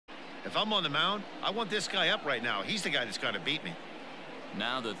If I'm on the mound, I want this guy up right now. He's the guy that's got to beat me.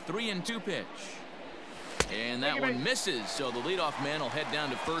 Now the 3-2 pitch. And that one misses, so the leadoff man will head down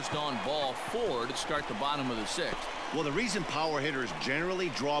to first on ball 4 to start the bottom of the 6th. Well, the reason power hitters generally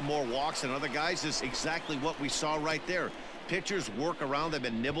draw more walks than other guys is exactly what we saw right there. Pitchers work around them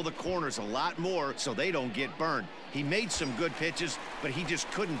and nibble the corners a lot more so they don't get burned. He made some good pitches, but he just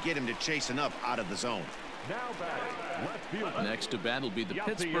couldn't get him to chase enough out of the zone. Now batting, left fielder. Next to bat will be the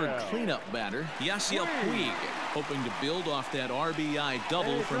Pittsburgh cleanup batter, Yasiel Puig, hoping to build off that RBI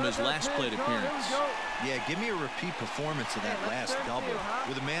double from his last plate appearance. Yeah, give me a repeat performance of that last double.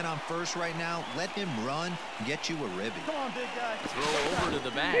 With a man on first right now, let him run and get you a ribby. Come on, big guy. Throw over to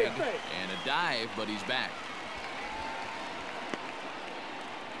the bag and a dive, but he's back.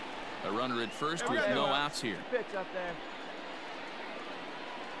 A runner at first with no outs here.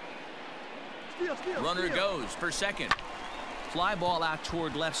 Runner goes for second. Fly ball out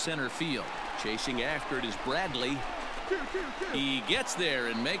toward left center field. Chasing after it is Bradley. He gets there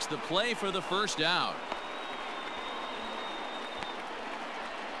and makes the play for the first out.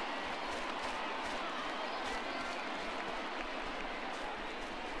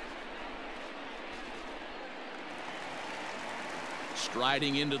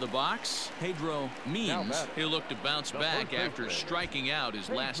 Striding into the box, Pedro means he'll look to bounce back after striking out his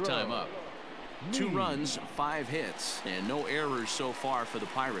last time up. 2 runs, 5 hits, and no errors so far for the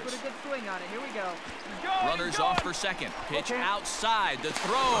Pirates. Put a good swing on it. Here we go. Runners off for second. Pitch outside. The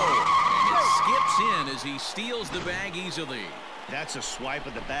throw. And it skips in as he steals the bag easily. That's a swipe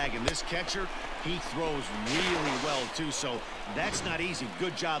of the bag, and this catcher, he throws really well, too, so that's not easy.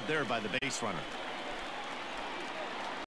 Good job there by the base runner.